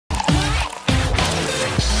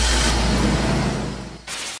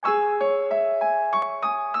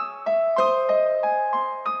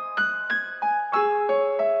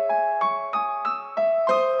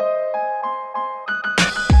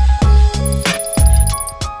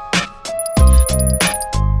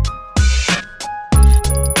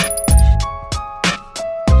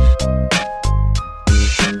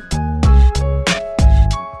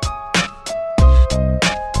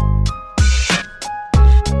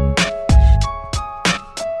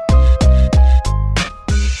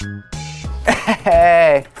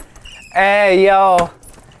Hey, yo,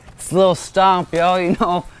 it's Lil Stomp, yo. You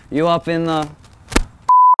know, you up in the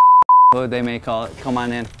what they may call it. Come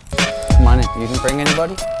on in. Come on in. You didn't bring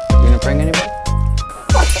anybody? You didn't bring anybody?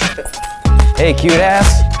 Hey, cute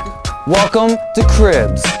ass. Welcome to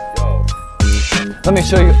Cribs. Yo. Let me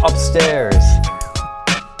show you upstairs.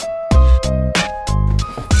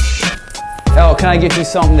 Yo, can I get you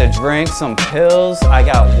something to drink? Some pills? I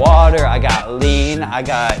got water, I got lean, I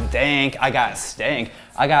got dank, I got stank.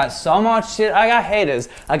 I got so much shit, I got haters.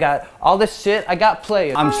 I got all this shit, I got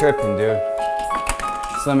players. I'm tripping, dude.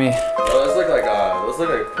 So let me... Yo, those look like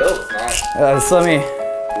pills, not... so let me...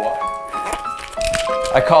 What?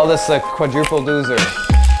 I call this a quadruple doozer.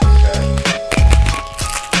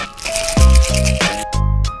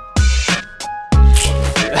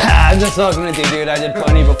 I'm just fucking with you, dude. I did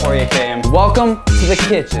plenty before you came. Welcome to the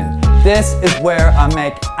kitchen. This is where I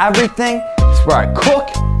make everything. This is where I cook.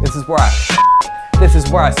 This is where This is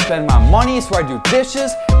where I spend my money. This is where I do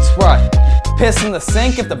dishes. This is where I piss in the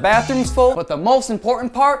sink if the bathroom's full. But the most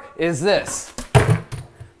important part is this.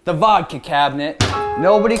 The vodka cabinet.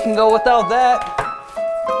 Nobody can go without that.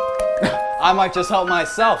 I might just help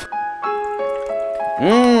myself.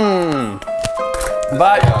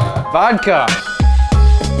 Vodka.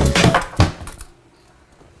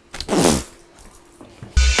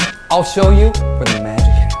 I'll show you where the magic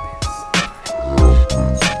happens.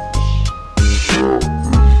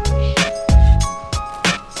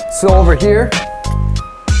 So over here,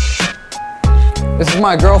 this is where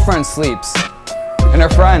my girlfriend sleeps and her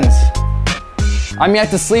friends. I'm yet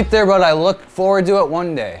to sleep there, but I look forward to it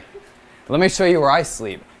one day. Let me show you where I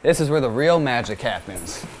sleep. This is where the real magic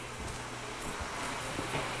happens.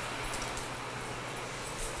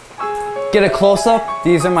 Get a close-up.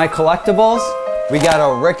 These are my collectibles. We got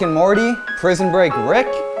a Rick and Morty, Prison Break Rick.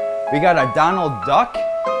 We got a Donald Duck.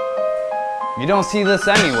 You don't see this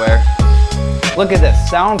anywhere. Look at this,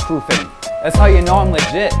 soundproofing. That's how you know I'm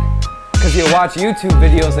legit. Because you watch YouTube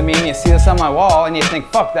videos of me and you see this on my wall and you think,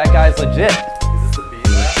 fuck, that guy's legit. Is this the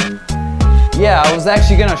beat? Yeah, I was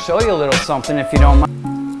actually gonna show you a little something if you don't mind.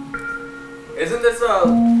 Isn't this a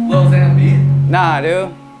Lil Stomp beat? Nah,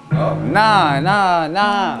 dude. Oh. Nah. I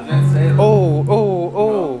was gonna say that.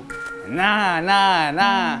 Oh. Nah.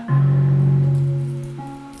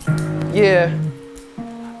 Yeah.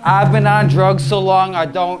 I've been on drugs so long I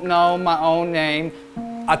don't know my own name.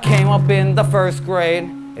 I came up in the first grade,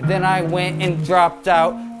 and then I went and dropped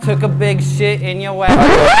out. Took a big shit in your way.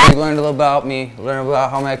 You learned a little about me, learned about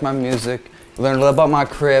how I make my music, learned a little about my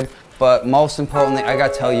crib, but most importantly, I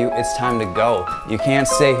gotta tell you, it's time to go. You can't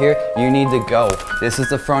stay here, you need to go. This is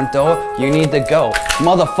the front door, you need to go.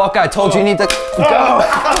 Motherfucker, I told you you need to go.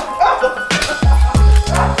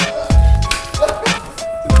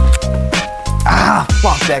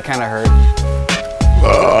 Fuck, that kind of hurt.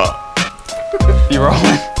 You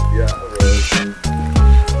rolling? Yeah, I'm rolling.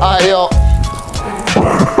 Alright, yo.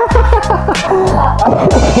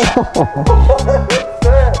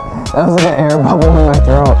 That was like an air bubble in my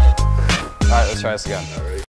throat. Alright, let's try this again.